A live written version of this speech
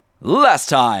Last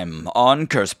time on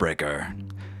Cursebreaker.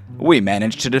 We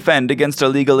managed to defend against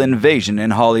illegal invasion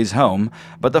in Holly's home,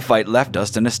 but the fight left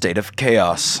us in a state of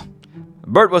chaos.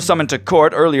 Bert was summoned to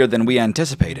court earlier than we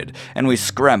anticipated, and we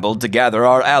scrambled to gather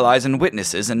our allies and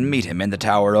witnesses and meet him in the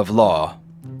Tower of Law.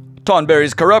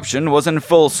 Tonberry's corruption was in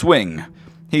full swing.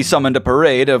 He summoned a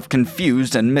parade of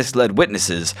confused and misled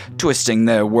witnesses, twisting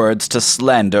their words to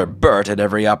slander Bert at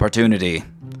every opportunity.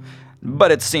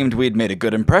 But it seemed we'd made a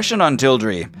good impression on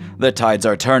Tildry. The tides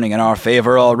are turning in our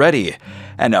favor already,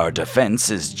 and our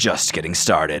defense is just getting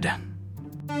started.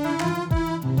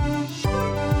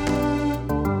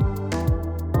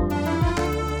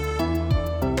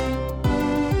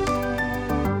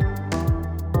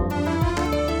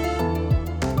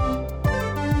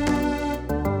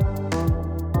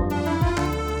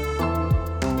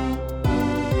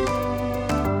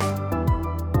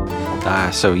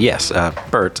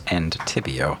 Bert and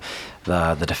Tibio,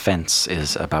 the defense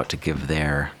is about to give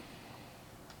their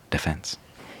defense.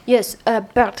 Yes,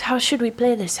 Bert, how should we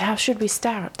play this? How should we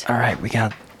start? All right, we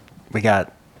got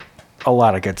a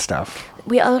lot of good stuff.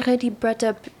 We already brought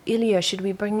up Ilya. Should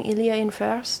we bring Ilya in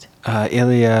first?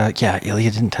 Ilya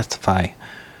didn't testify.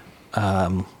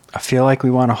 I feel like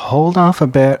we want to hold off a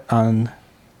bit on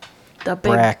The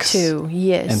big Brax two,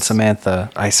 yes. and Samantha.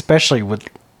 I especially would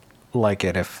like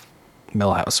it if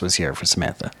Milhouse was here for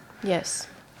Samantha. Yes.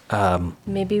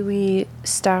 Maybe we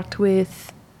start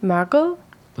with Margot?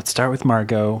 Let's start with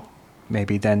Margot,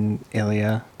 maybe then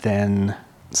Ilya, then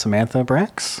Samantha,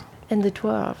 Brax. And the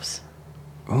dwarves.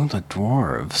 Oh, the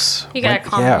dwarves. You gotta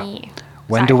call me.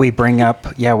 When do we bring up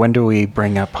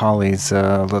Holly's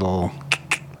little...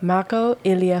 Margot,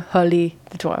 Ilya, Holly,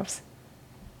 the dwarves.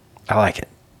 I like it.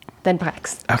 Then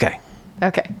Brax. Okay.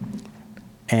 Okay.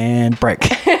 And break.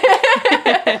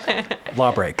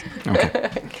 Law break.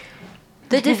 Okay.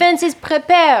 The defense is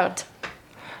prepared.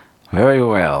 Very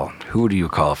well. Who do you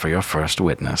call for your first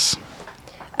witness?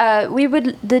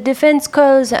 The defense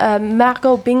calls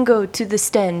Margot Bingo to the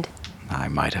stand. I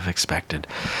might have expected.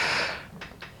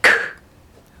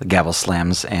 The gavel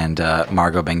slams, and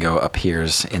Margot Bingo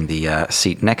appears in the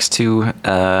seat next to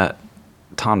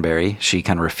Tonberry. She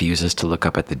kind of refuses to look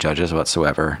up at the judges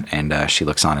whatsoever, and she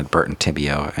looks on at Bert and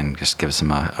Tibio and just gives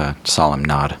them a solemn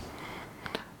nod.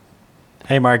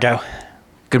 Hey, Margot.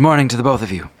 Good morning to the both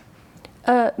of you.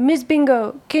 Miss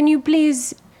Bingo, can you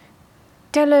please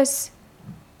tell us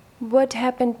what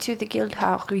happened to the guild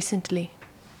house recently?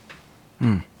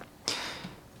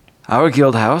 Our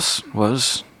guild house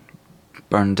was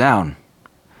burned down.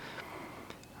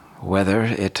 Whether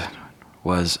it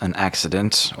was an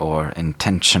accident or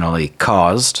intentionally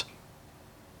caused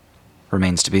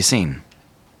remains to be seen.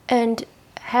 And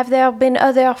have there been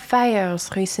other fires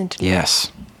recently?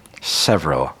 Yes,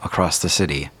 several across the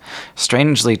city,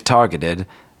 strangely targeted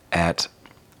at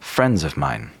friends of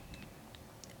mine.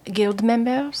 Guild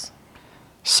members?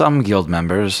 Some guild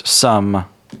members, some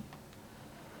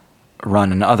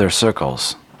run in other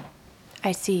circles.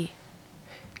 I see.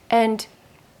 And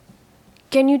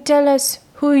can you tell us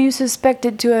who you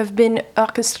suspected to have been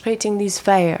orchestrating these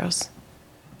fires?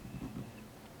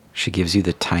 She gives you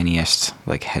the tiniest,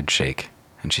 head shake,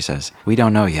 and she says, "We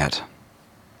don't know yet."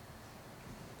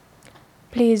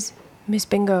 Please, Miss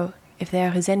Bingo, if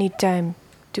there is any time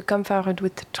to come forward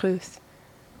with the truth,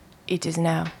 it is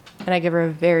now. And I give her a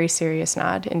very serious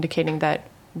nod, indicating that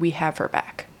we have her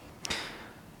back.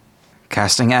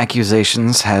 Casting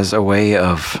accusations has a way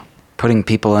of putting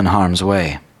people in harm's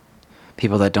way.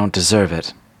 People that don't deserve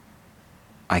it.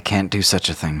 I can't do such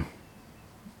a thing.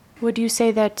 Would you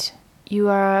say that you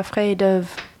are afraid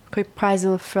of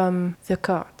reprisal from the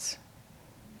courts?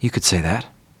 You could say that.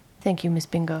 Thank you, Miss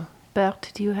Bingo.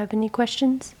 Bert, do you have any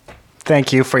questions?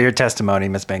 Thank you for your testimony,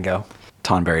 Miss Bingo.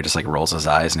 Tonberry just rolls his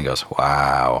eyes and he goes,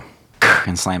 "Wow,"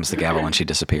 and slams the gavel and she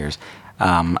disappears.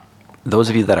 Those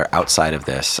of you that are outside of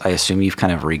this, I assume you've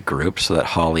kind of regrouped so that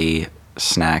Holly,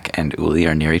 Snack, and Uli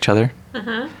are near each other.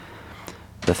 Mm-hmm.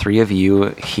 The three of you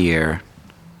here,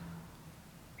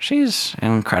 she's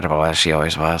incredible as she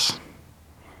always was.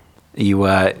 You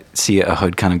see a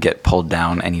hood kind of get pulled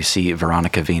down and you see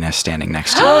Veronica Venus standing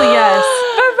next to you. Oh, yes.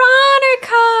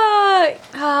 Veronica!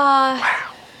 Wow.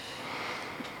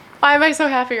 Why am I so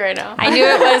happy right now? I knew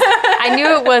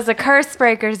it was a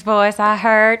Cursebreaker's voice I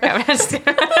heard. No, I'm just What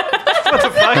the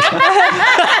fuck?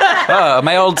 Oh,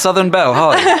 my old Southern belle,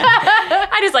 Holly.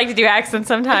 I just like to do accents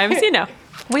sometimes,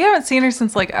 We haven't seen her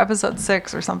since episode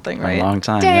 6 or something, right? A long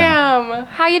time. Yeah. Damn.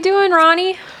 How you doing,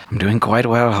 Ronnie? I'm doing quite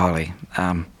well, Holly.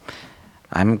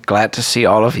 I'm glad to see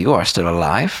all of you are still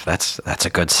alive. That's a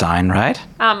good sign, right?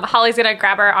 Holly's gonna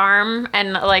grab her arm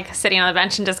and like sitting on the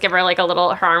bench and just give her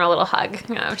her arm a little hug.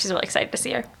 She's really excited to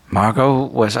see her. Margot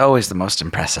was always the most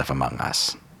impressive among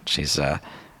us. She's a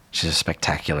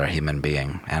spectacular human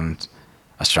being and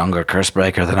a stronger curse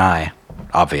breaker than I,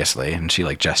 obviously. And she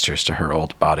gestures to her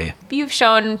old body. You've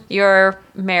shown your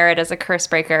merit as a curse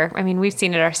breaker. I mean, we've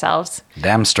seen it ourselves.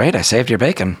 Damn straight, I saved your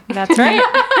bacon. That's right.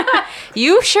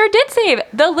 You sure did save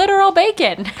the literal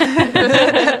bacon.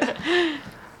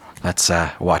 Let's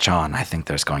watch on. I think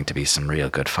there's going to be some real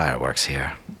good fireworks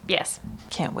here. Yes.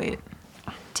 Can't wait.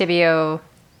 Tibio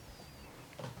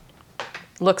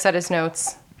looks at his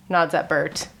notes, nods at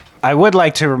Bert. I would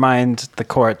like to remind the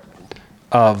court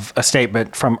of a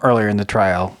statement from earlier in the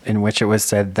trial in which it was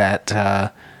said that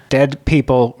dead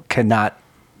people cannot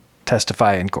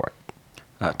testify in court.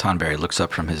 Tonberry looks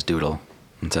up from his doodle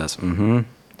and says, "Mm-hmm."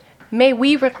 May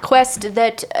we request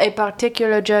that a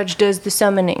particular judge does the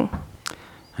summoning?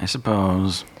 I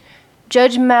suppose.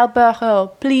 Judge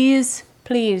Malborough, please,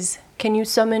 can you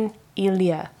summon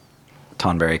Ilya?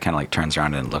 Tonberry kind of turns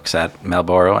around and looks at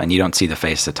Malboro, and you don't see the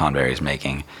face that Tonberry's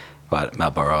making, but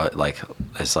Malboro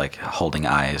is holding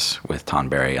eyes with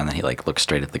Tonberry, and then he looks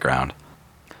straight at the ground.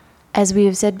 As we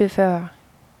have said before,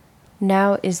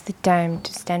 now is the time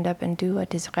to stand up and do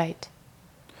what is right.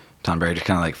 Tonberry just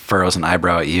kind of furrows an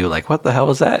eyebrow at you, what the hell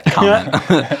was that comment?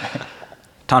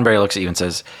 Tonberry looks at you and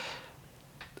says,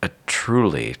 "A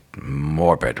truly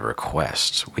morbid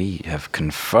request. We have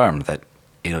confirmed that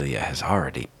Ilya has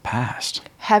already passed."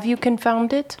 Have you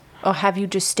confirmed it, or have you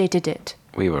just stated it?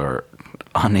 We were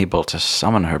unable to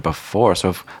summon her before,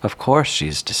 so of course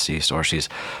she's deceased, or she's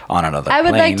on another I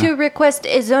would plane. like to request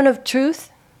a zone of truth.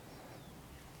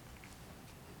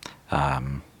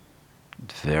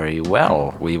 Very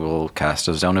well. We will cast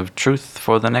a zone of truth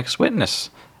for the next witness.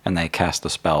 And they cast the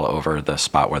spell over the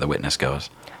spot where the witness goes.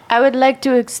 I would like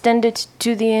to extend it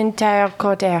to the entire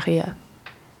court area.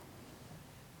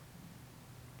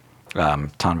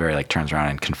 Tonberry turns around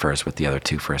and confers with the other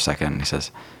two for a second, and he says,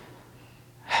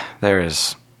 "There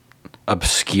is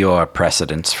obscure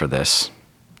precedence for this.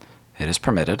 It is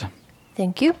permitted."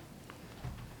 Thank you.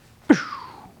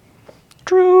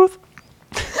 Truth.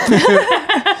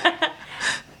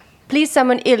 Please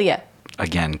summon Ilya.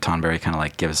 Again, Tonberry kind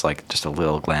of gives just a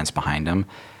little glance behind him,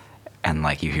 and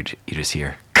you just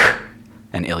hear,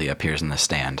 and Ilya appears in the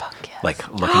stand, looking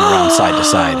around side to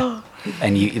side,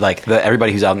 and you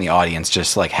everybody who's out in the audience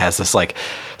just has this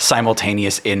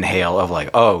simultaneous inhale of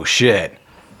oh shit,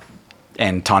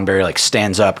 and Tonberry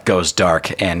stands up, goes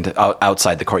dark, and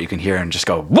outside the court you can hear him just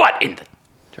go, "What in the?"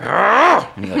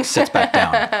 And he sits back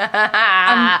down.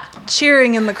 I'm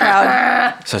cheering in the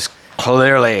crowd. Says,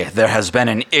 "Clearly there has been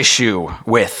an issue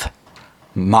with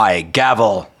my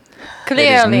gavel. Clearly.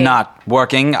 It is not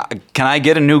working. Can I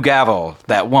get a new gavel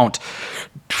that won't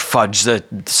fudge the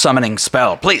summoning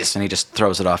spell, please?" And he just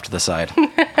throws it off to the side.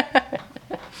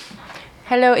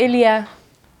 Hello, Ilya.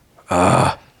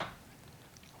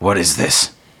 What is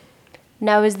this?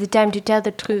 Now is the time to tell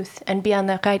the truth and be on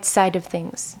the right side of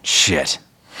things. Shit.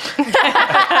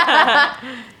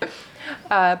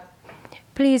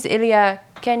 Please, Ilya,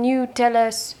 can you tell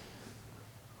us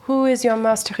who is your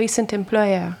most recent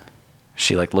employer?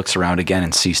 She looks around again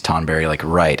and sees Tonberry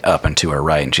right up and to her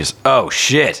right, and she's, "Oh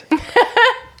shit."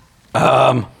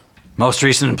 Most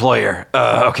recent employer.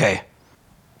 Okay.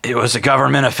 It was a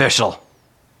government official.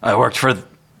 I worked for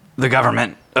the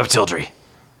government of Tildry.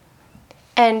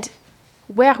 And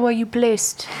where were you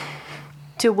placed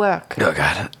to work? Oh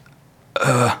god.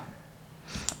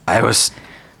 I was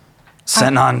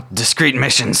sent on discreet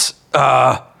missions.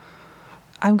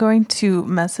 I'm going to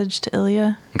message to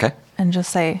Ilya Okay. and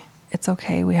just say, "It's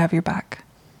okay, we have your back."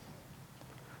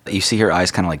 You see her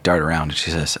eyes kind of dart around, and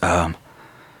she says,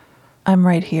 I'm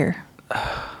right here.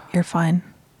 You're fine.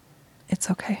 It's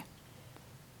okay.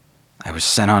 I was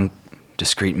sent on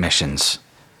discreet missions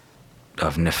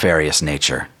of nefarious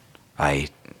nature. I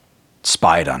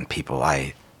spied on people.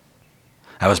 I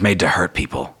was made to hurt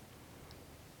people.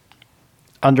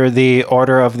 Under the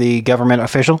order of the government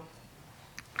official?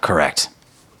 Correct.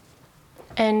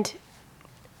 And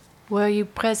were you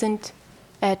present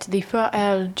at the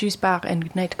 4L Juice Bar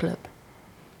and Nightclub?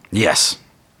 Yes.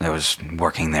 I was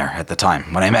working there at the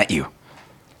time when I met you.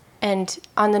 And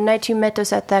on the night you met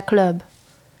us at that club,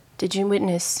 did you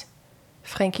witness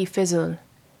Frankie Fizzle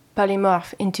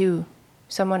polymorph into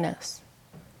someone else?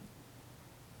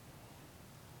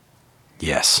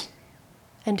 Yes.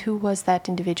 And who was that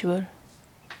individual?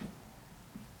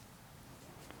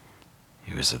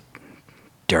 He was a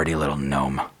dirty little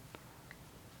gnome.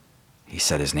 He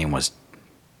said his name was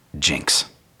Jinx.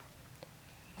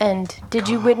 And did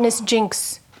you witness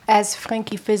Jinx as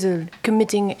Frankie Fizzle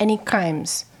committing any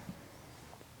crimes?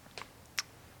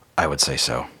 I would say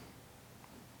so.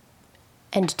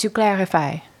 And to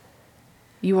clarify,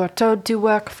 you were told to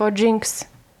work for Jinx,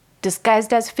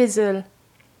 disguised as Fizzle,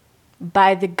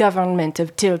 by the government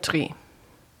of Tiltree.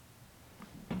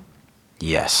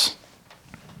 Yes.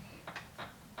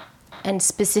 And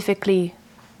specifically,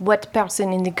 what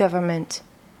person in the government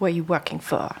were you working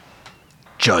for?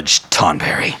 Judge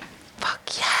Tonberry.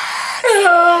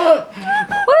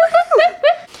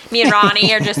 Me and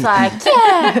Ronnie are just like,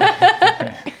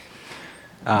 yeah.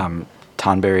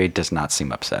 Tonberry does not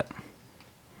seem upset.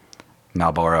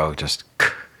 Malboro just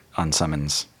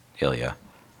unsummons Ilya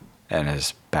and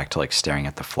is back to like staring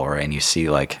at the floor, and you see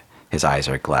like his eyes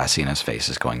are glassy and his face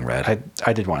is going red.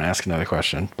 I did want to ask another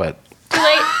question, but Too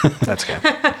late. that's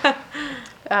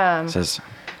okay. Says,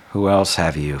 who else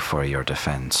have you for your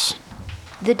defense?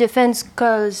 The defense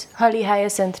calls Holly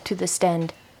Hyacinth to the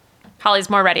stand. Holly's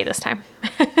more ready this time.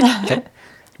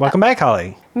 Welcome back,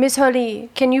 Holly. Miss Holly,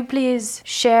 can you please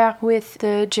share with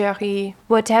the jury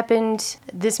what happened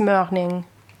this morning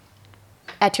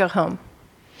at your home?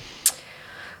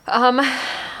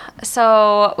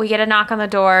 So we get a knock on the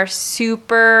door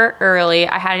super early.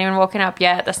 I hadn't even woken up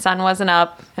yet. The sun wasn't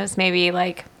up. It was maybe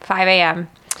like 5 a.m.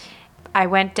 I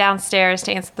went downstairs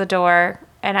to answer the door,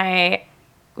 and I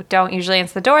don't usually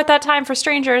answer the door at that time for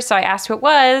strangers, so I asked who it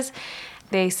was.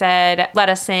 They said, let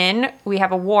us in. We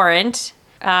have a warrant.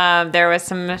 There was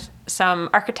some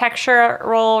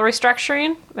architectural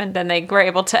restructuring, and then they were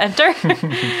able to enter.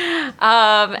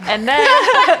 And then...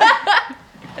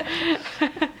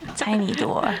 Tiny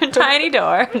door. Tiny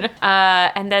door.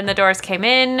 And then the doors came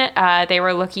in. They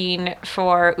were looking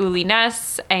for Uli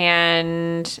Ness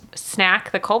and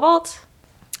Snack the Cobalt.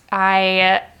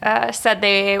 I said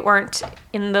they weren't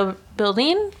in the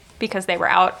building because they were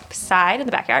outside in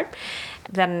the backyard.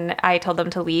 Then I told them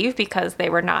to leave because they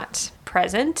were not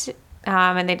present,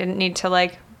 and they didn't need to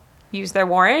like use their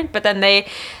warrant. But then they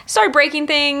started breaking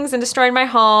things and destroying my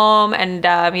home, and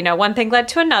one thing led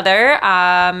to another,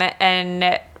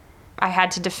 and I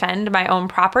had to defend my own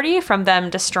property from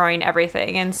them destroying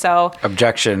everything. And so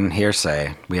Objection,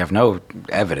 hearsay. We have no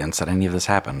evidence that any of this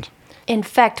happened. In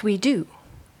fact, we do.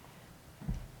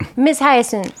 Miss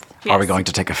Hyacinth. Are we yes. going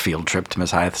to take a field trip to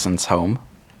Miss Hyacinth's home?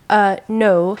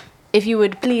 No. If you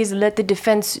would please let the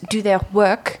defense do their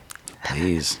work.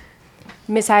 Please.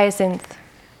 Miss Hyacinth,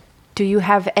 do you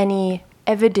have any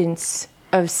evidence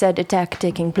of said attack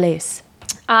taking place?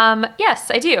 Yes,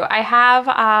 I do. I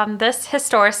have this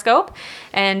Historoscope,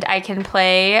 and I can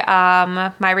play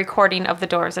my recording of the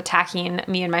doors attacking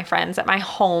me and my friends at my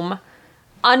home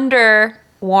under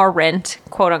warrant,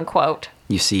 quote unquote.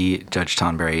 You see Judge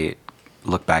Tonberry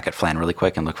look back at Flan really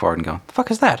quick and look forward and go, the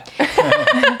fuck is that?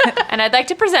 And I'd like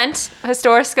to present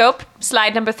Historoscope,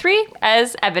 slide number 3,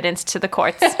 as evidence to the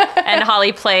courts. And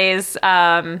Holly plays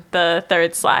the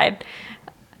third slide.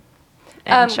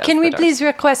 and shows Can the we doors. please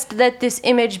request that this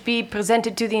image be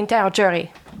presented to the entire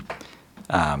jury?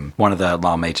 One of the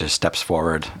law mages steps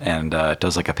forward and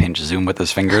does like a pinch zoom with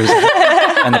his fingers.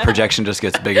 And the projection just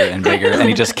gets bigger and bigger. And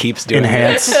he just keeps doing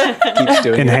Enhance. it. Keeps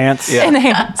doing Enhance. it. Yeah.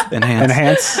 Enhance. Enhance.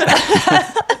 Enhance.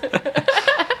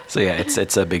 So yeah,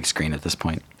 it's a big screen at this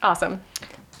point. Awesome.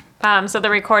 So the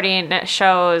recording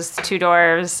shows two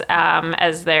dwarves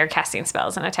as they're casting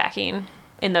spells and attacking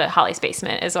in the Holly's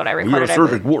basement is what I We are recorded. I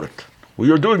serving warrant. We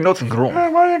are doing nothing wrong.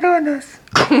 Why are you doing this?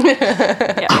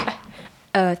 Yeah.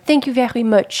 Thank you very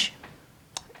much.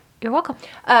 You're welcome.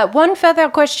 One further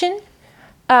question.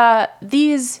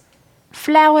 These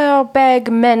flower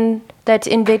bag men that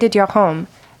invaded your home,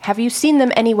 have you seen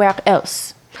them anywhere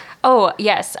else? Oh,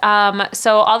 yes.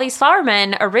 So all these flower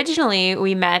men, originally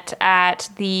we met at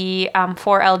the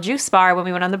 4L Juice Bar when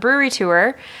we went on the brewery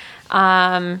tour.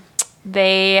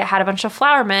 They had a bunch of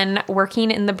flower men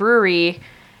working in the brewery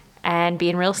and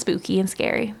being real spooky and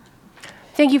scary.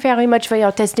 Thank you very much for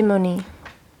your testimony.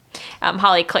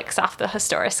 Holly clicks off the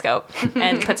Historoscope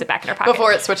and puts it back in her pocket.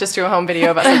 Before it switches to a home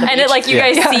video about something. And it, like, you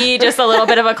guys see just a little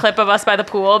bit of a clip of us by the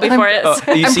pool before it's...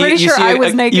 You I'm pretty sure I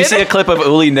was naked. You see a clip of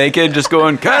Uli naked just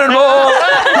going, cannonball!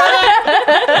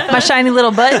 My shiny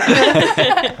little butt.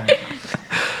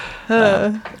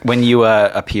 When you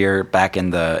appear back in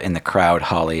the crowd,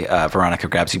 Holly, Veronica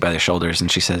grabs you by the shoulders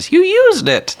and she says, "You used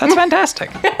it. That's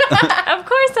fantastic." Of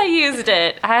course I used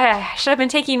it. I should have been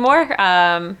taking more.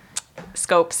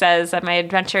 Scope says that my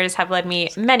adventures have led me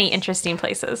many interesting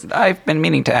places. I've been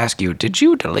meaning to ask you, did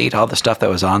you delete all the stuff that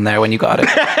was on there when you got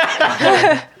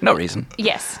it? No reason.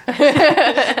 Yes.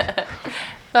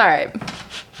 All right.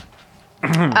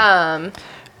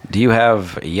 Do you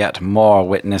have yet more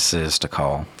witnesses to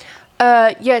call?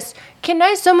 Yes. Can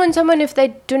I summon someone if they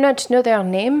do not know their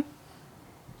name?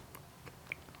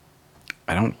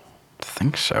 I don't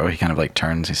think so. He kind of like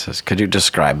turns. He says, "Could you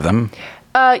describe them?"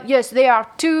 Yes, they are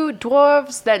two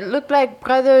dwarves that look like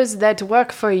brothers that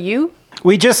work for you.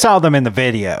 We just saw them in the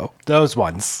video. Those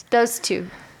ones. Those two.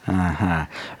 Uh-huh.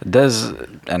 Does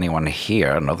anyone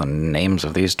here know the names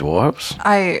of these dwarves?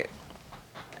 I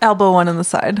elbow one in the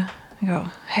side. I go,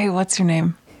 hey, what's your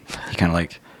name? He kind of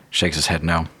like shakes his head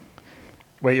no.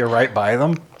 Wait, you're right by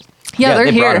them? Yeah, they're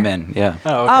they here. brought him in. Yeah.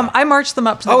 Oh, okay. I marched them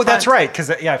up to the Oh, that's front. right. Because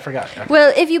I forgot. Okay.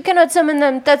 Well, if you cannot summon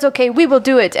them, that's okay. We will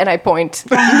do it. And I point.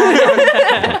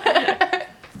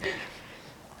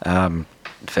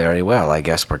 Very well. I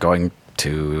guess we're going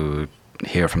to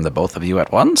hear from the both of you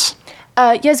at once.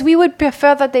 Yes, we would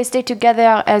prefer that they stay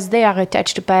together as they are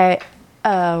attached by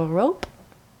a rope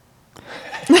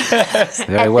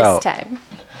Very at well. this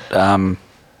time.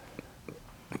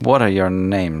 What are your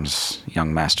names,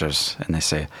 young masters? And they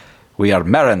say, "We are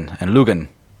Marin and Lugan."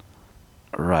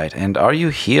 Right. And are you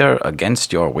here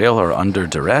against your will or under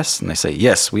duress? And they say,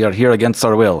 "Yes, we are here against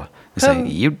our will." They say,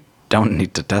 "You don't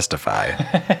need to testify."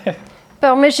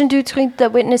 Permission to treat the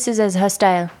witnesses as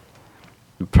hostile.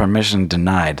 Permission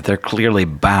denied. They're clearly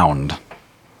bound.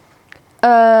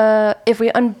 If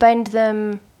we unbind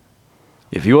them,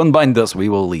 If you unbind us, we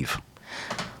will leave.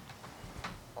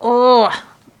 Oh,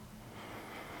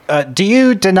 Do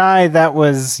you deny that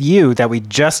was you that we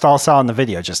just all saw in the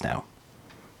video just now?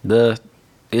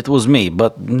 It was me,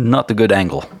 but not a good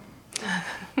angle.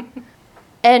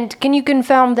 and can you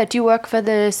confirm that you work for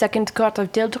the Second Court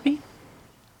of Tildry?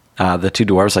 The two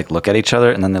dwarves like look at each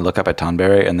other and then they look up at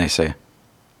Tonberry and they say,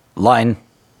 "Line."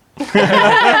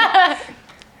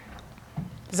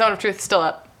 Zone of Truth still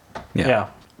up. Yeah.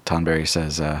 Tonberry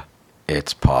says,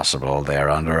 "It's possible they're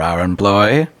under our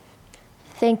employ."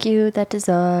 Thank you, that is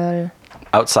all.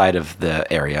 Outside of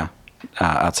the area,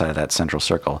 outside of that central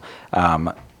circle,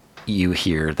 you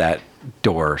hear that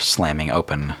door slamming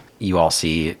open. You all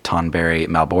see Tonberry,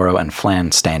 Malboro, and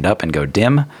Flan stand up and go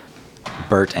dim.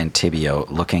 Bert and Tibio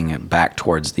looking back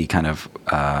towards the kind of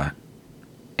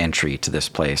entry to this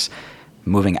place.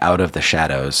 Moving out of the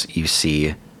shadows, you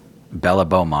see Bella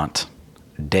Beaumont,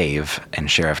 Dave, and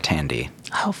Sheriff Tandy.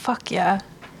 oh, fuck yeah.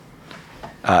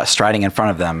 Striding in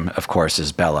front of them, of course,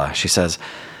 is Bella. She says,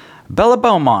 "Bella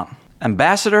Beaumont,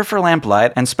 Ambassador for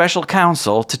Lamplight and Special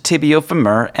Counsel to Tibio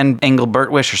Femur and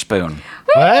Engelbert Wisherspoon."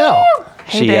 Wow.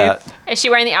 She, Dave. Is she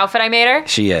wearing the outfit I made her?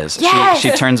 she is. Yes!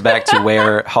 She turns back to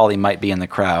where Holly might be in the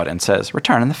crowd and says,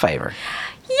 "Returning the favor."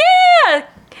 Yeah!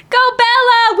 Go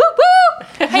Bella! Whoop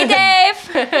whoop! Hey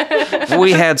Dave!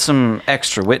 We had some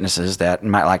extra witnesses that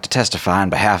might like to testify on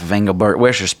behalf of Engelbert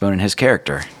Wisherspoon and his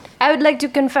character. I would like to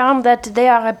confirm that they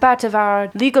are a part of our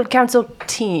legal counsel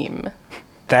team.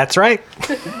 That's right.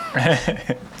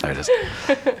 There it is.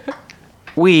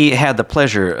 We had the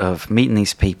pleasure of meeting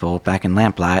these people back in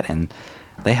Lamplight, and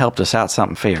they helped us out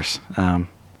something fierce.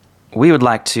 We would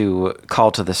like to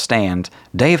call to the stand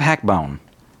Dave Hackbone.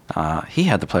 He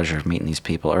had the pleasure of meeting these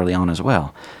people early on as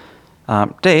well.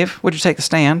 Dave, would you take the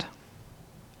stand?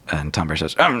 And Tonberry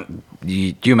says,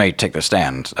 you may take the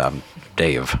stand,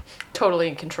 Dave. Totally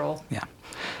in control.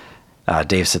 Yeah.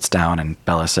 Dave sits down, and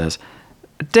Bella says,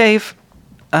 "Dave,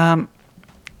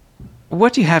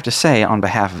 what do you have to say on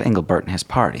behalf of Engelbert and his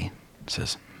party?" He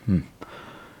says,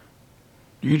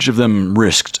 Each of them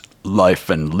risked life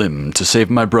and limb to save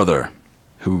my brother,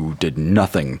 who did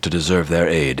nothing to deserve their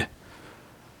aid.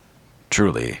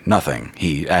 Truly, nothing.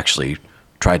 He actually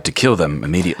tried to kill them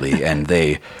immediately, and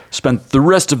they spent the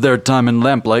rest of their time in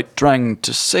Lamplight trying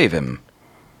to save him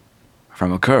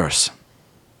from a curse.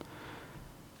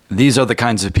 These are the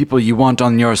kinds of people you want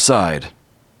on your side.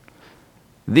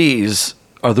 These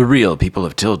are the real people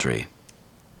of Tildry.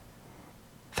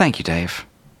 "Thank you, Dave."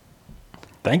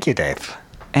 Thank you, Dave.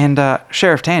 And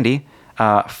Sheriff Tandy,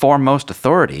 foremost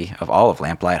authority of all of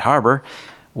Lamplight Harbor,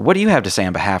 what do you have to say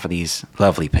on behalf of these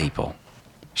lovely people?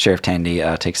 Sheriff Tandy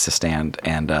takes the stand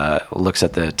and looks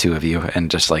at the two of you and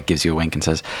just like gives you a wink and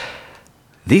says,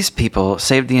 "These people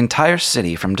saved the entire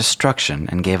city from destruction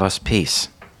and gave us peace.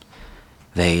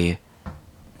 They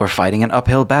were fighting an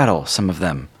uphill battle, some of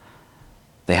them.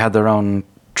 They had their own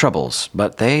troubles,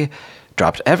 but they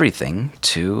dropped everything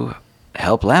to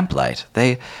help Lamplight.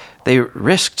 They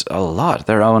risked a lot,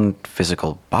 their own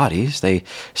physical bodies. They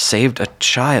saved a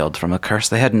child from a curse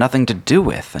they had nothing to do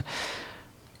with.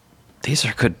 These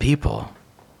are good people,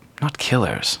 not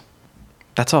killers.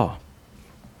 That's all."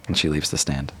 And she leaves the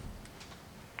stand.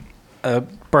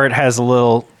 Bert has a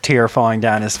little tear falling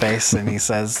down his face, and he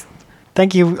says,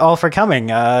 Thank you all for coming.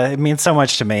 It means so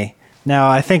much to me. Now,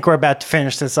 I think we're about to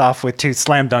finish this off with 2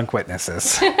 slam dunk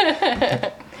witnesses.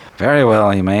 Very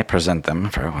well, you may present them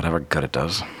for whatever good it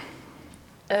does.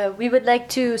 We would like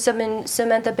to summon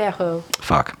Samantha Barrow.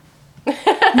 Fuck.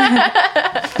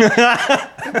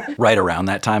 Right around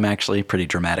that time, actually, pretty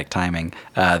dramatic timing.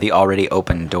 The already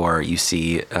open door, you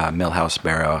see Millhouse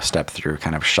Barrow step through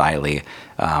kind of shyly.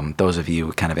 Those of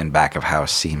you kind of in back of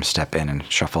house see him step in and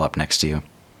shuffle up next to you.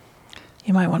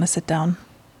 You might want to sit down.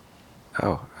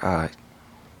 Oh,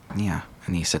 yeah.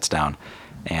 And he sits down,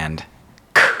 and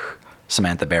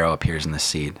Samantha Barrow appears in the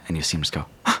seat, and you see him just go,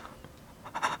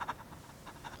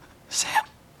 Sam.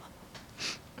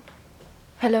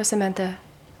 Hello, Samantha.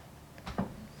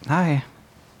 Hi.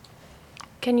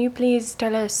 Can you please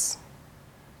tell us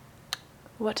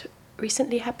what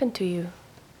recently happened to you?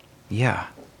 Yeah.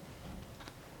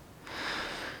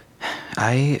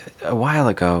 I, a while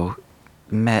ago,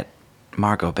 met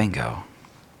Margot Bingo.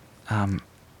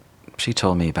 She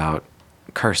told me about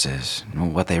curses,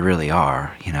 and what they really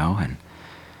are, and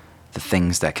the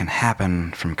things that can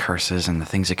happen from curses and the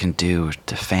things it can do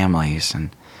to families, and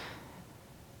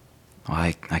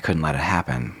well, I couldn't let it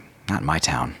happen. Not in my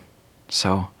town.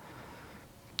 So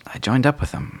I joined up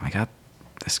with them. I got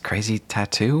this crazy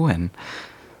tattoo, and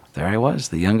there I was,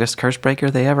 the youngest curse breaker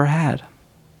they ever had.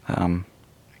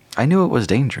 I knew it was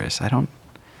dangerous. I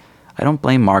don't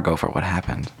blame Margot for what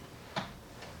happened.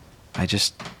 I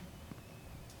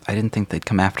didn't think they'd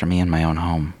come after me in my own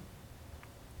home.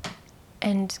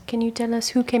 And can you tell us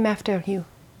who came after you?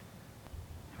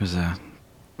 It was a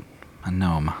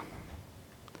gnome.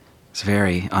 It's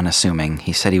very unassuming.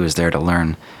 He said he was there to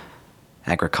learn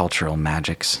agricultural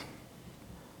magics.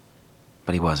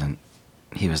 But he wasn't.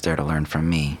 He was there to learn from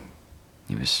me.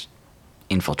 He was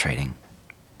infiltrating,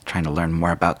 trying to learn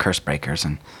more about curse breakers,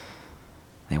 and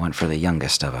they went for the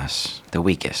youngest of us, the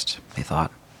weakest, they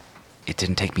thought. It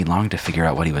didn't take me long to figure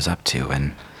out what he was up to,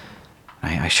 and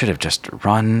I should have just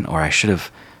run, or I should have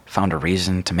found a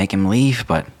reason to make him leave,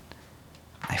 but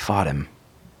I fought him.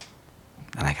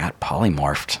 And I got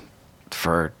polymorphed.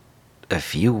 For a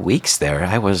few weeks there,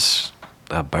 I was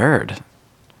a bird.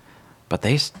 But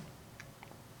he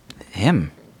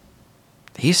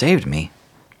saved me.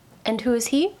 And who is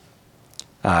he?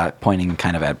 Pointing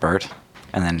kind of at Bert.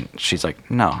 And then she's like,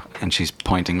 no. And she's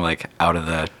pointing like out of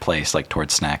the place, like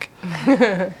towards Snack.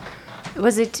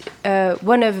 Was it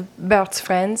one of Bert's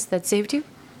friends that saved you?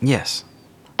 Yes.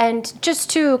 And just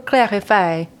to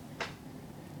clarify,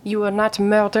 you were not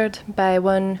murdered by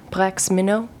one Brax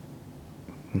Minnow?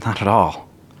 Not at all.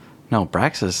 No,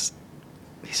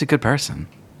 he's a good person.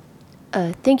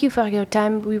 Thank you for your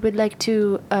time. We would like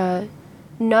to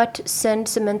not send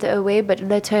Samantha away, but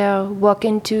let her walk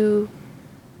into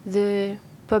the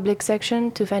public section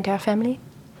to find her family.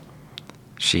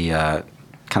 She, kind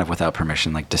of without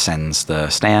permission, like descends the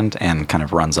stand and kind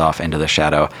of runs off into the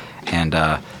shadow. And,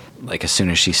 like as soon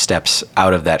as she steps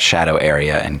out of that shadow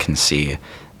area and can see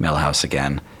Millhouse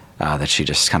again, that she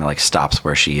just kind of like stops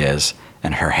where she is,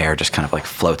 and her hair just kind of like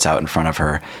floats out in front of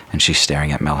her, and she's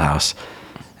staring at Millhouse.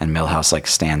 And Millhouse like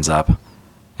stands up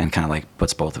and kind of like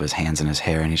puts both of his hands in his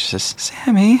hair, and he just says,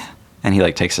 Sammy. And he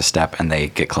like takes a step, and they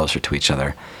get closer to each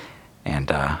other, and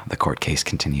the court case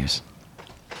continues.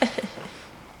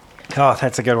 Oh,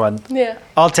 that's a good one. Yeah.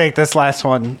 I'll take this last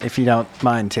one if you don't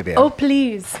mind, Tibia. Oh,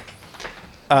 please.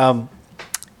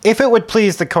 If it would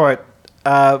please the court,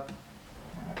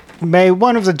 may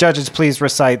one of the judges please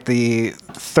recite the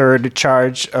third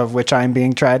charge of which I'm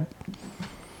being tried?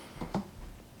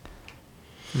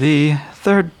 The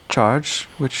third charge,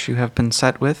 which you have been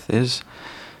set with, is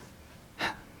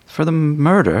for the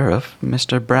murder of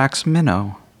Mr. Brax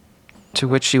Minnow, to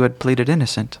which you had pleaded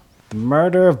innocent. The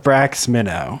murder of Brax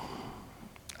Minnow.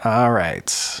 All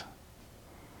right.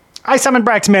 I summon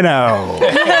Brax Minnow.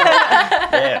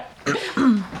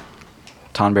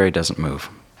 Tonberry doesn't move.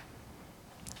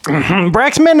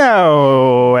 Brax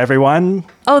Minnow, everyone.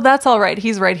 Oh, that's all right.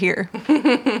 He's right here.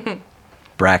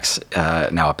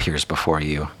 Brax now appears before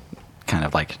you, kind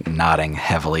of like nodding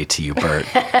heavily to you,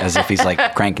 Bert, as if he's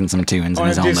like cranking some tunes in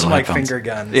his own little like headphones. finger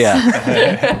guns.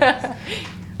 Yeah.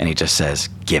 And he just says,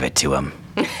 give it to him.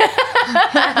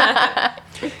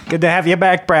 Good to have you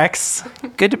back, Brax.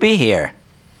 Good to be here.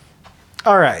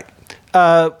 All right.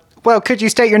 Well, could you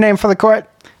state your name for the court?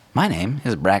 My name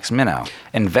is Brax Minnow,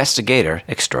 investigator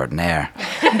extraordinaire.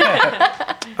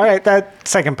 All right, that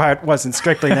second part wasn't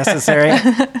strictly necessary.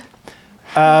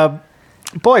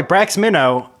 Boy, Brax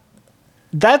Minnow,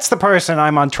 that's the person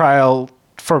I'm on trial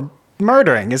for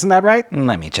murdering, isn't that right?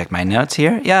 Let me check my notes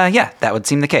here. Yeah, that would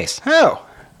seem the case. Oh,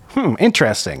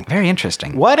 Interesting. Very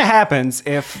interesting. What happens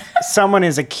if someone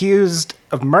is accused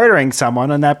of murdering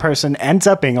someone and that person ends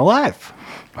up being alive?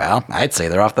 Well, I'd say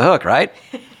they're off the hook, right?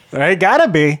 They gotta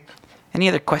be. Any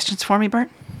other questions for me, Bert?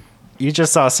 You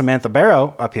just saw Samantha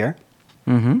Barrow up here.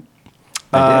 Mm-hmm.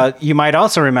 You might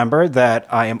also remember that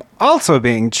I am also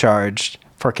being charged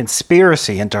for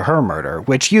conspiracy into her murder,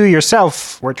 which you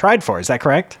yourself were tried for. Is that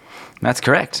correct? That's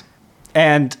correct.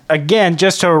 And again,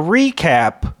 just to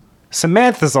recap,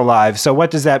 Samantha's alive, so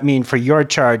what does that mean for your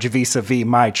charge vis-a-vis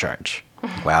my charge?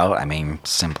 Well, I mean,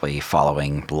 simply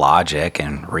following logic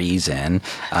and reason,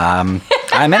 I'm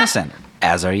innocent,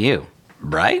 as are you,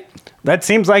 right? That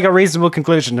seems like a reasonable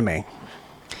conclusion to me.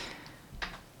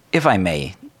 If I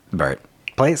may, Bert,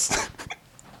 Please.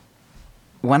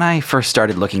 when I first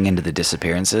started looking into the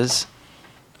disappearances,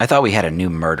 I thought we had a new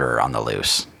murderer on the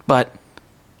loose, but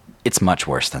it's much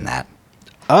worse than that.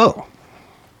 Oh.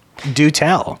 Do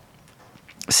tell.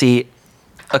 See,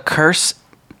 a curse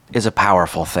is a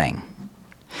powerful thing.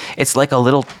 It's like a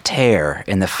little tear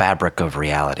in the fabric of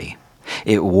reality.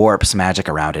 It warps magic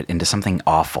around it into something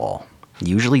awful,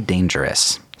 usually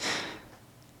dangerous.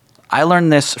 I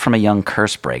learned this from a young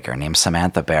curse breaker named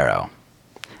Samantha Barrow.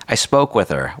 I spoke with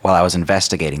her while I was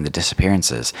investigating the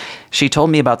disappearances. She told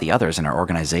me about the others in her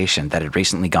organization that had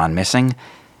recently gone missing,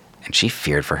 and she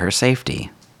feared for her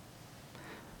safety.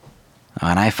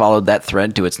 When I followed that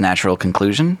thread to its natural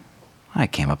conclusion, I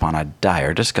came upon a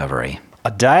dire discovery.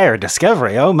 A dire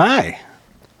discovery, oh my.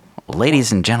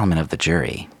 Ladies and gentlemen of the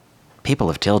jury, people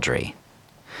of Tildry,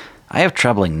 I have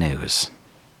troubling news.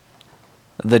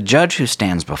 The judge who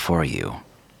stands before you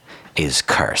is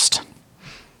cursed.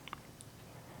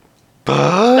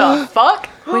 The fuck?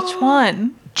 Which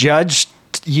one? Judge,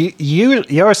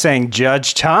 you're saying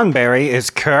Judge Tonberry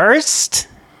is cursed?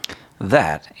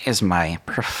 That is my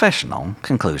professional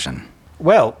conclusion.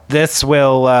 Well, this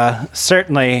will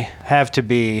certainly have to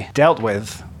be dealt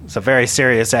with. It's a very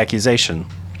serious accusation.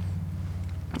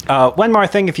 One more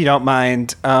thing, if you don't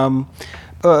mind.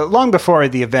 Long before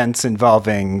the events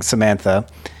involving Samantha,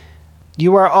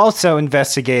 you were also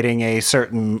investigating a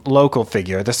certain local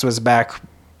figure. This was back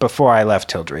before I left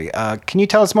Tildry. Can you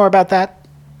tell us more about that?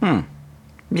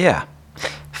 Yeah.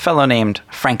 Fellow named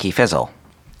Frankie Fizzle.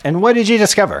 And what did you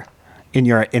discover in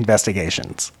your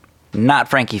investigations? Not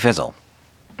Frankie Fizzle.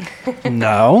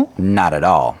 No? Not at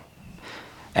all.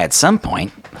 At some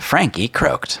point, Frankie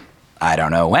croaked. I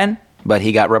don't know when, but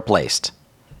he got replaced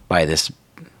by this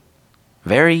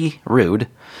very rude,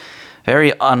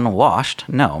 very unwashed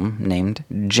gnome named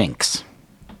Jinx.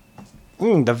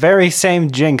 The very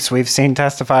same Jinx we've seen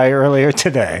testify earlier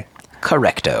today.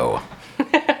 Correcto.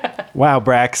 Wow,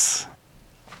 Brax.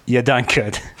 You done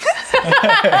good.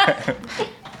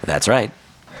 That's right.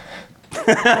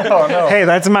 Hey,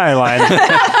 that's my line.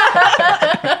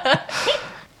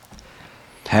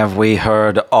 Have we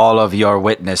heard all of your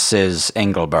witnesses,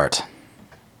 Engelbert?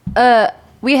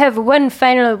 We have one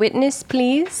final witness,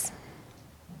 please.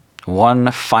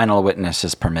 One final witness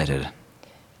is permitted.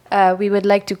 We would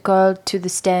like to call to the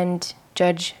stand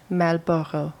Judge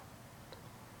Malborough.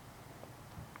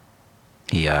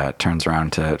 He turns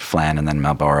around to Flan and then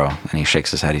Malboro, and he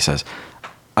shakes his head. He says,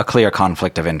 "A clear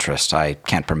conflict of interest. I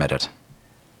can't permit it."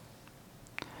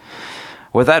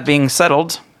 With that being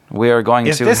settled, we are going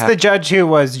Is to this the judge who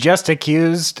was just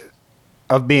accused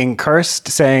of being cursed,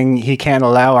 saying he can't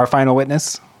allow our final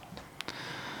witness?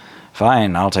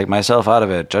 Fine, I'll take myself out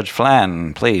of it. Judge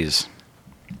Flan, please.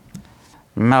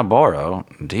 Malboro,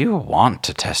 do you want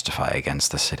to testify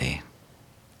against the city?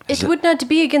 It would not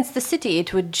be against the city.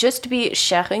 It would just be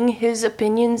sharing his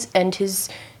opinions and his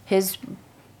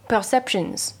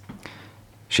perceptions.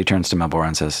 She turns to Malboro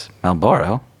and says,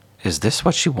 "Malboro, is this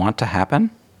what you want to happen?"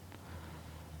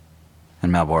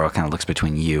 And Malboro kind of looks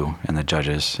between you and the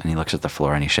judges, and he looks at the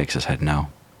floor and he shakes his head no.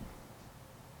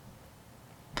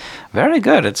 Very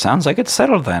good. It sounds like it's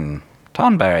settled then.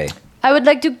 Tonberry. I would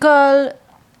like to call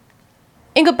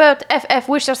Engelbert F.F.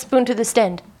 Witherspoon to the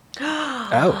stand.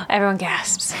 Oh. Everyone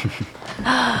gasps.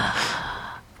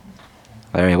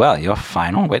 Very well. Your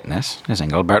final witness is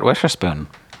Engelbert Witherspoon.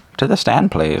 To the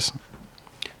stand, please.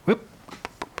 Whoop.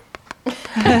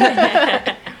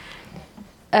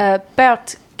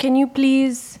 Bert, can you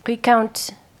please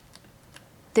recount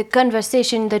the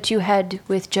conversation that you had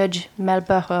with Judge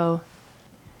Malborough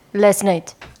last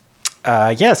night?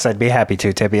 Yes, I'd be happy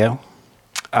to, Tibio.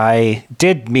 I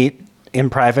did meet in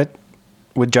private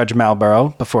with Judge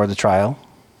Malborough before the trial,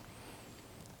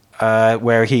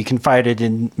 where he confided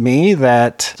in me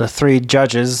that the three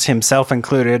judges, himself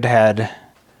included, had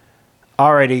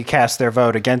already cast their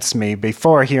vote against me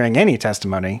before hearing any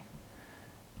testimony,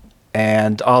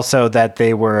 and also that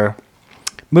they were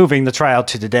moving the trial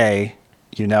to today.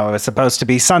 You know, it was supposed to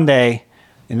be Sunday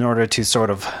in order to sort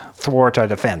of thwart our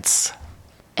defense.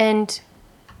 And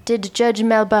did Judge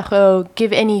Malbaro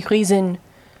give any reason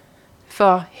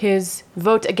for his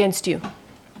vote against you?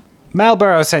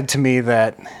 Malboro said to me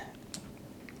that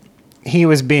he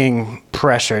was being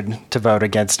pressured to vote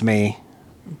against me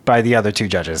by the other two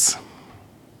judges.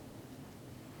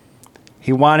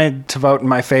 He wanted to vote in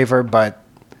my favor, but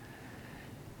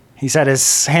he said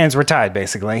his hands were tied,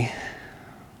 basically.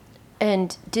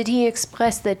 And did he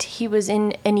express that he was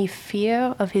in any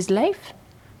fear of his life?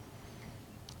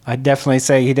 I'd definitely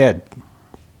say he did.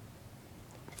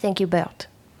 Thank you, Bert.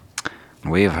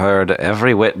 We've heard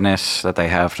every witness that they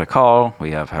have to call.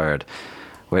 We have heard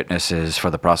witnesses for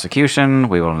the prosecution.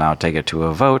 We will now take it to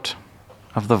a vote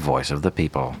of the voice of the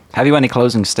people. Have you any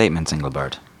closing statements,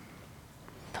 Engelbert?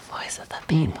 The voice of the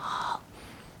people.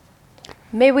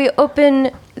 May we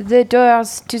open the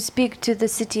doors to speak to the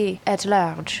city at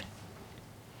large?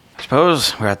 I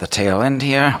suppose we're at the tail end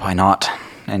here. Why not?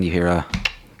 And you hear a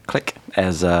click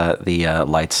as the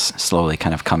lights slowly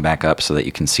kind of come back up so that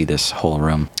you can see this whole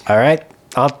room. All right,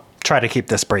 I'll try to keep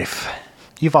this brief.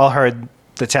 You've all heard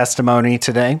the testimony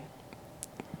today.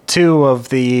 2 of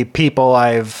the people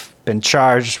I've been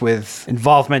charged with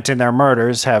involvement in their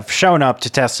murders have shown up to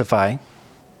testify.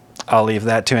 I'll leave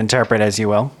that to interpret as you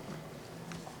will.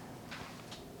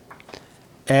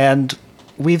 And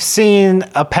we've seen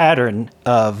a pattern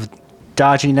of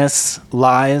dodginess,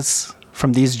 lies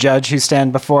from these judges who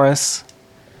stand before us.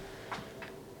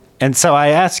 And so I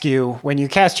ask you, when you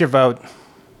cast your vote,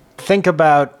 think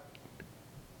about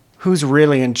who's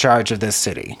really in charge of this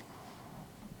city.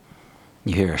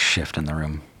 You hear a shift in the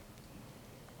room.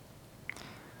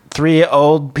 3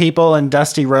 old people in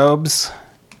dusty robes,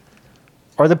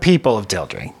 or the people of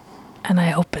Dildry? And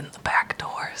I open the back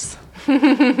doors.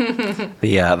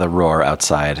 The roar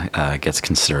outside gets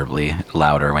considerably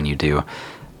louder when you do.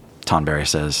 Tonberry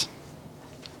says,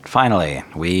 "Finally,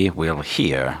 we will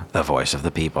hear the voice of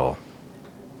the people.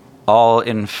 All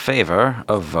in favor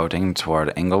of voting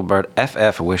toward Engelbert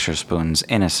F.F. Wisherspoon's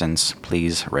innocence,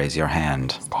 please raise your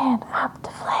hand." Stand up to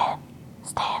flame.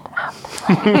 Stand up to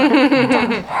flame.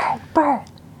 Don't hurt Bert.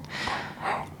 Don't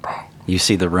hurt Bert. You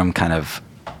see the room kind of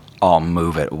all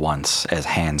move at once as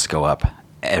hands go up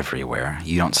everywhere.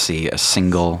 You don't see a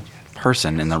single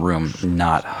person in the room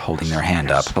not holding their hand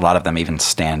up. A lot of them even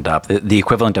stand up. The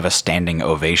equivalent of a standing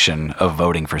ovation of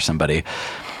voting for somebody.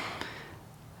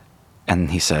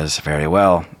 And he says, "Very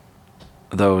well.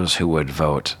 Those who would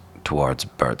vote towards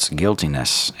Bert's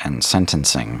guiltiness and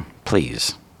sentencing,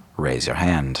 please raise your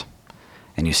hand."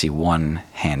 And you see one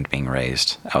hand being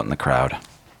raised out in the crowd.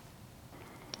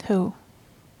 Who?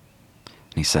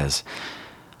 And he says,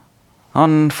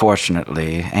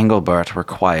 "Unfortunately, Engelbert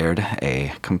required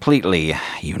a completely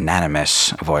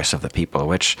unanimous voice of the people,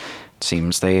 which it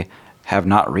seems they have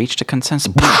not reached a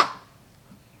consensus."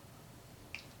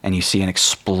 And you see an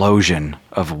explosion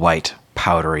of white,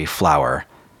 powdery flour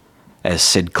as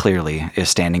Sid clearly is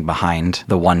standing behind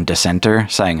the one dissenter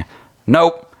saying,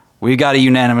 "Nope, we got a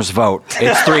unanimous vote.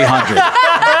 It's 300.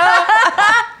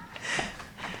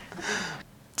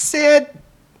 Sid!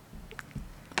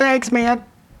 Thanks, man.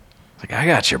 Like, "I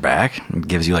got your back." And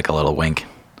gives you like a little wink.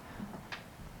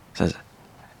 Says,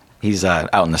 he's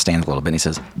out in the stands a little bit, and he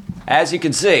says, "As you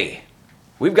can see,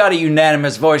 we've got a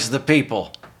unanimous voice of the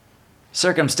people.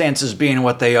 Circumstances being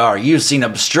what they are, you've seen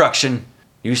obstruction.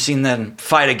 You've seen them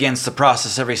fight against the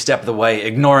process every step of the way,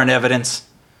 ignoring evidence,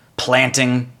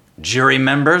 planting jury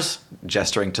members,"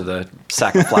 gesturing to the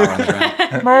sack of flour on the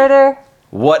ground. Murder.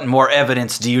 "What more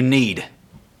evidence do you need?"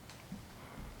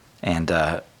 And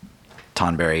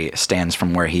Tonberry stands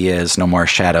from where he is, no more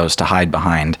shadows to hide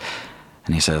behind.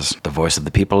 And he says, "The voice of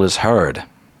the people is heard.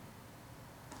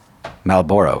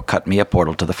 Malboro, cut me a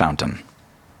portal to the fountain."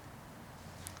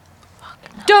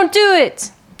 Don't do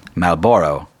it!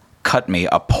 "Malboro, cut me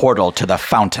a portal to the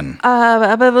fountain."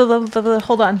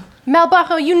 Hold on.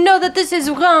 Malbaro, you know that this is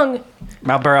wrong.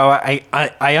 Malboro,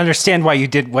 I understand why you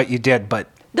did what you did, but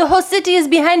The whole city is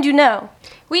behind you now.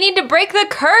 We need to break the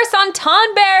curse on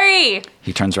Tonberry.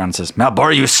 He turns around and says,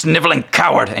 "Malboro, you sniveling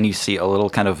coward!" And you see a little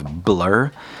kind of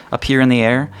blur appear in the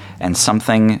air, and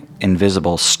something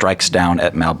invisible strikes down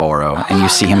at Malboro, and you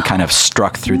see him kind of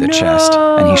struck through the chest,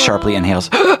 and he sharply inhales,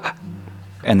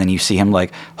 and then you see him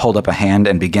like hold up a hand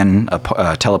and begin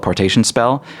a teleportation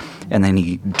spell, and then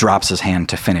he drops his hand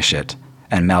to finish it,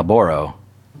 and Malboro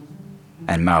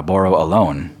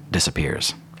alone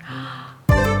disappears.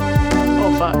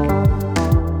 Oh, fuck.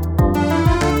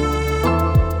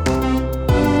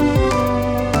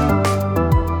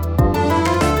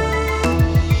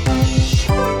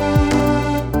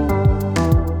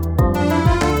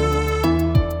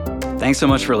 Thanks so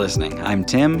much for listening. I'm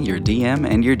Tim, your DM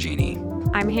and your genie.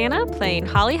 I'm Hannah, playing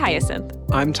Holly Hyacinth.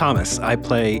 I'm Thomas. I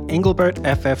play Engelbert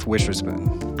F.F.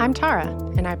 Wisherspoon. I'm Tara,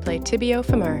 and I play Tibio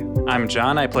Famur. I'm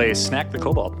John. I play Snack the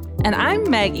Kobold. And I'm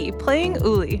Maggie, playing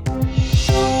Uli.